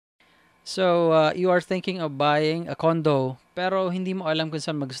So, you are thinking of buying a condo pero hindi mo alam kung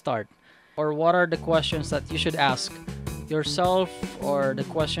saan mag-start. Or what are the questions that you should ask yourself or the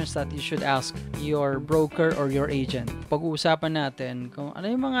questions that you should ask your broker or your agent. Pag-uusapan natin kung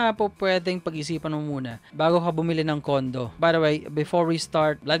ano yung mga po pwedeng pag-isipan mo muna bago ka bumili ng condo. By the way, before we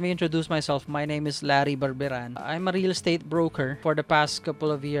start, let me introduce myself. My name is Larry Barberan. I'm a real estate broker for the past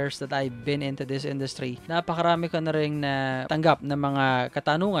couple of years that I've been into this industry. Napakarami ko na rin na tanggap na mga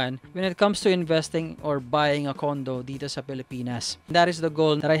katanungan when it comes to investing or buying a condo dito sa Pilipinas. That is the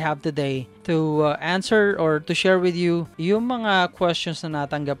goal that I have today to answer or to share with you yung mga questions na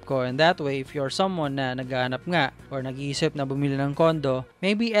natanggap ko, and that way if you're someone na naghahanap nga or nag-iisip na bumili ng condo,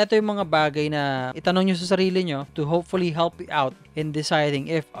 maybe eto yung mga bagay na itanong nyo sa sarili nyo to hopefully help you out in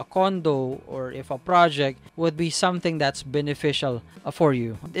deciding if a condo or if a project would be something that's beneficial for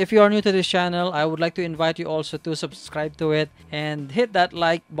you. If you are new to this channel, I would like to invite you also to subscribe to it and hit that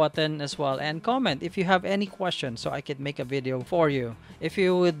like button as well, and comment if you have any questions so I could make a video for you. If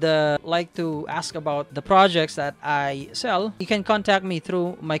you would like to ask about the projects that I sell, you can contact me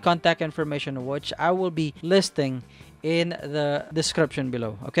through my contact information, which I will be listing in the description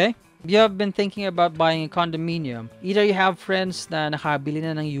below. Okay? If you have been thinking about buying a condominium, either you have friends na nakabili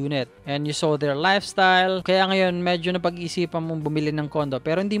na ng unit and you saw their lifestyle, kaya ngayon medyo napag-isipan mong bumili ng condo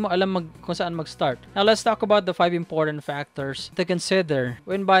pero hindi mo alam kung saan mag-start. Now let's talk about the 5 important factors to consider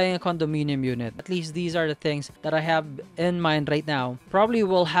when buying a condominium unit. At least these are the things that I have in mind right now. Probably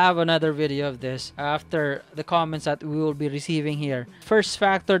we'll have another video of this after the comments that we will be receiving here. First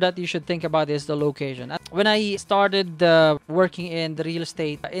factor that you should think about is the location. When I started working in the real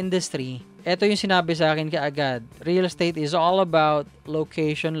estate industry, ito yung sinabi sa akin kaagad. Real estate is all about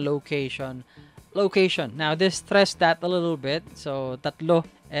location, location, location. Now, this stressed that a little bit. So, tatlo.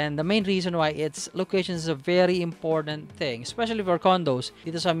 And the main reason why location is a very important thing, especially for condos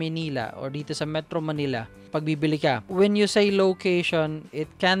dito sa Manila or dito sa Metro Manila. Pagbibili ka. When you say location, it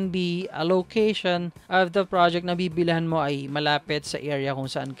can be a location of the project na bibilihan mo ay malapit sa area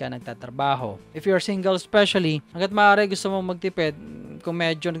kung saan ka nagtatrabaho. If you're single especially, hanggat maaari gusto mong magtipid, kung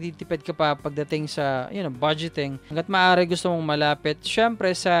medyo nagtitipid ka pa pagdating sa budgeting, hanggat maaari gusto mong malapit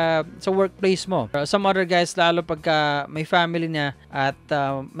syempre sa workplace mo. Some other guys, lalo pagka may family na at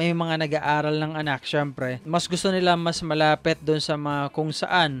may mga nag-aaral ng anak, syempre mas gusto nila mas malapit doon sa mga kung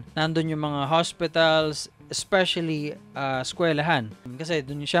saan nandun yung mga hospitals, especially eskwelahan. Kasi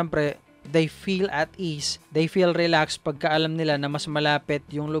doon syempre they feel at ease, they feel relaxed pagka alam nila na mas malapit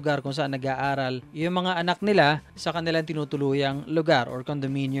yung lugar kung saan nag-aaral yung mga anak nila sa kanilang tinutuluyang lugar or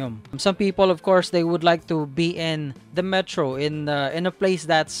condominium. Some people, of course, they would like to be in the metro, in a place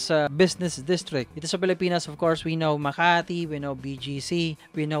that's business district. Dito sa Pilipinas, of course, we know Makati, we know BGC,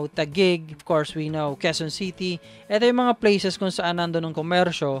 we know Taguig, of course, we know Quezon City. Ito yung mga places kung saan nandun ng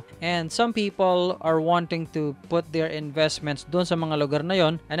komersyo, and some people are wanting to put their investments doon sa mga lugar na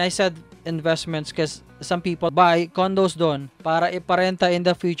yon. And I said investments because some people buy condos doon para iparenta in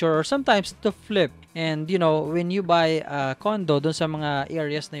the future or sometimes to flip. And when you buy a condo doon sa mga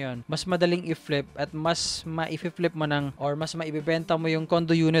areas na yon, mas madaling i-flip at mas ma-i-flip mo or mas maibibenta mo yung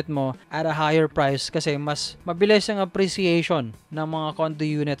condo unit mo at a higher price kasi mas mabilis ang appreciation ng mga condo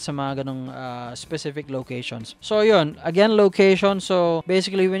unit sa mga ganong specific locations. So yun, again, location. So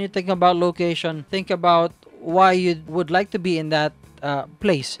basically, when you think about location, think about why you would like to be in that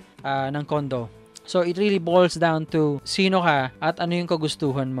place ng condo. So it really boils down to sino ka at ano yung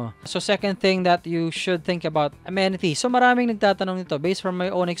kagustuhan mo. So second thing that you should think about, amenities. So maraming nagtatanong nito. Based from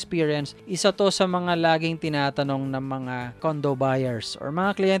my own experience, isa to sa mga laging tinatanong ng mga condo buyers or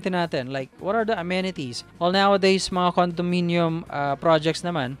mga kliyente natin. Like, what are the amenities? Well, nowadays, mga condominium projects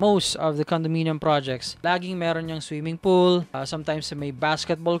naman, most of the condominium projects, laging meron yung swimming pool. Sometimes may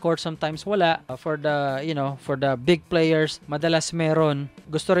basketball court, sometimes wala. For the big players, madalas meron.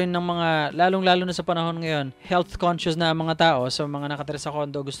 Gusto rin ng mga, lalong-lalo na sa panahon ngayon, health conscious na mga tao, so mga nakatira sa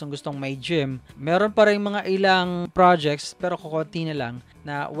condo, gustong-gustong may gym. Meron pa rin mga ilang projects, pero kukunti na lang,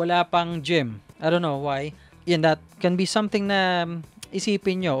 na wala pang gym. I don't know why. Yan, that can be something na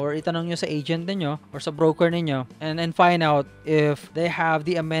isipin nyo or itanong nyo sa agent ninyo or sa broker ninyo and find out if they have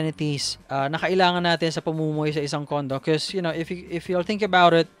the amenities na kailangan natin sa pamumuhay sa isang condo. Because, if you'll think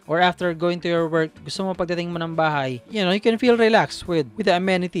about it or after going to your work, gusto mo pagdating mo ng bahay, you can feel relaxed with the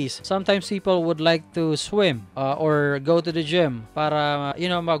amenities. Sometimes people would like to swim or go to the gym para,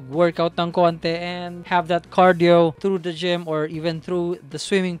 mag-workout ng konti and have that cardio through the gym or even through the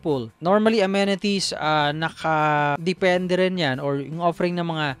swimming pool. Normally, amenities, naka-depende rin yan or yung yung offering ng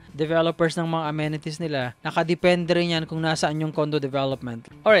mga developers ng mga amenities nila, nakadepende rin yan kung nasaan yung condo development.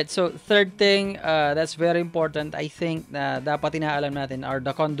 Alright, so third thing that's very important, I think na dapat inaalam natin are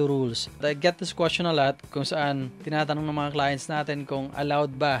the condo rules. I get this question a lot kung saan tinatanong ng mga clients natin kung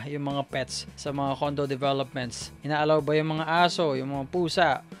allowed ba yung mga pets sa mga condo developments. Ina-allow ba yung mga aso, yung mga pusa,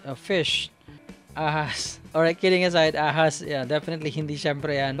 fish, ahas. Alright, kidding aside, ahas, yeah, definitely hindi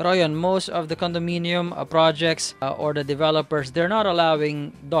syempre yan. Pero yun, most of the condominium projects or the developers, they're not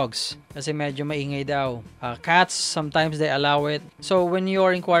allowing dogs kasi medyo maingay daw. Cats, sometimes they allow it. So when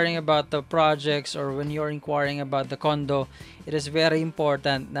you're inquiring about the projects or when you're inquiring about the condo, it is very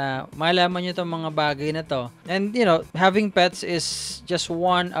important na malaman nyo itong mga bagay na to. And you know, having pets is just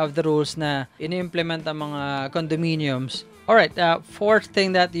one of the rules na ini-implement ang mga condominiums. Alright, fourth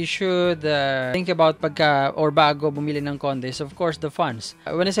thing that you should think about pagka or bago bumili ng condo is of course the funds.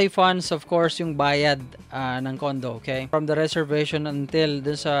 When I say funds, of course yung bayad ng condo, okay? From the reservation until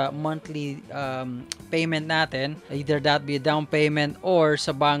dun sa monthly payment natin, either that be a down payment or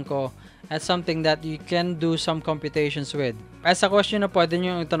sa banko, that's something that you can do some computations with. As a question na pwede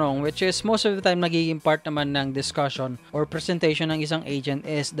nyo itanong, which is most of the time nagiging part naman ng discussion or presentation ng isang agent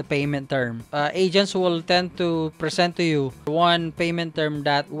is the payment term. Agents will tend to present to you one payment term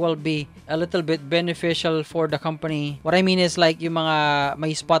that will be a little bit beneficial for the company. What I mean is like yung mga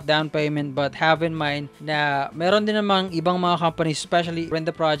may spot down payment, but have in mind na meron din namang ibang mga companies, especially when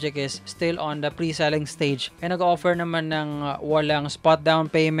the project is still on the pre-selling stage, ay nag-offer naman ng walang spot down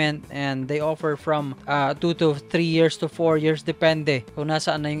payment, and they offer from 2 to 3 years to 4 years, depende kung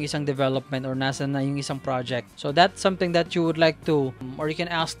nasaan na yung isang development or nasaan na yung isang project. So that's something that you would like to, or you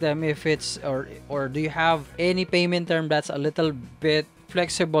can ask them if it's, or do you have any payment term that's a little bit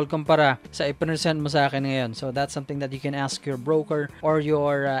flexible kumpara sa ipresent mo sa akin ngayon. So that's something that you can ask your broker or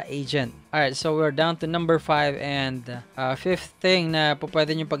your agent. Alright, so we're down to number 5, and fifth thing na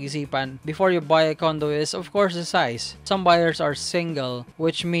pwede nyo pag-isipan before you buy a condo is of course the size. Some buyers are single,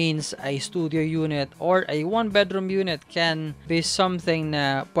 which means a studio unit or a 1-bedroom unit can be something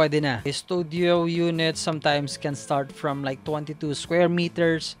na pwede na. A studio unit sometimes can start from like 22 square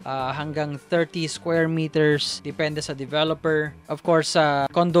meters hanggang 30 square meters, depende sa developer. Of course,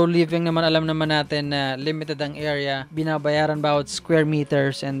 condo living naman, alam naman natin na limited ang area, binabayaran bawat square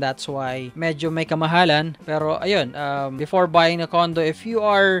meters, and that's why medyo may kamahalan. Pero ayun, before buying a condo, if you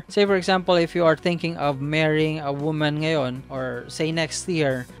are, say for example, if you are thinking of marrying a woman ngayon or say next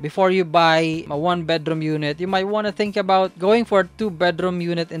year, before you buy a 1-bedroom unit, you might want to think about going for a 2-bedroom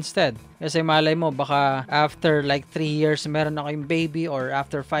unit instead. Kasi malay mo, baka after like 3 years meron na kayong baby, or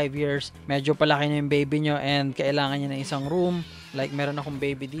after 5 years medyo palaki na yung baby nyo and kailangan nyo ng isang room. Like meron akong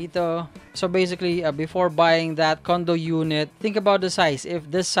baby dito. So basically, before buying that condo unit, think about the size. If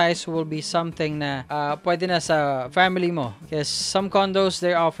this size will be something na pwede na sa family mo. Because some condos,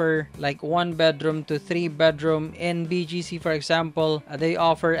 they offer like 1-bedroom to 3-bedroom. In BGC, for example, they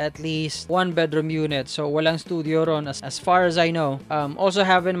offer at least 1-bedroom unit. So walang studio ron as far as I know. Also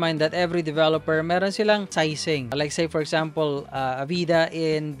have in mind that every developer, meron silang sizing. Like say for example, Avida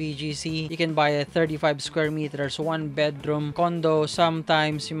in BGC, you can buy a 35 square meters 1-bedroom condo.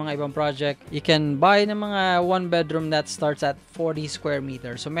 Sometimes yung mga ibang project, you can buy ng mga 1-bedroom that starts at 40 square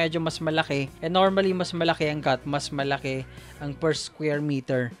meters. So medyo mas malaki, and normally mas malaki ang cut, mas malaki ang per square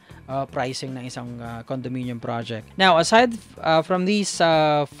meter pricing ng isang condominium project. Now, aside from these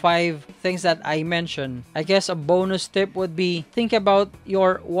 5 things that I mentioned, I guess a bonus tip would be think about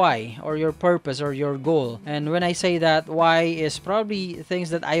your why or your purpose or your goal. And when I say that, why is probably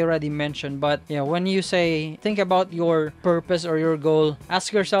things that I already mentioned, but you know, when you say think about your purpose or your goal,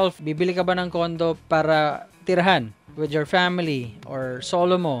 ask yourself, bibili ka ba ng condo para tirahan with your family or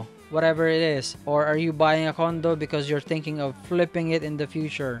solo mo, whatever it is, or are you buying a condo because you're thinking of flipping it in the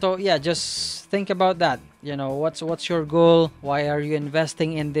future? So yeah, just think about that. You know, what's your goal? Why are you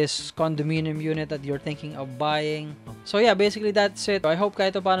investing in this condominium unit that you're thinking of buying? So yeah, basically that's it. I hope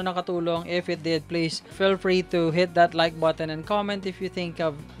kahit paano nakatulong. If it did, please feel free to hit that like button and comment if you think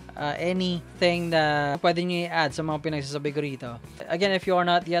of anything na pwede nyo i-add sa mga pinagsasabi ko rito. Again, if you are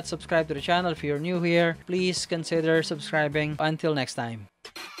not yet subscribed to the channel, if you're new here, please consider subscribing. Until next time.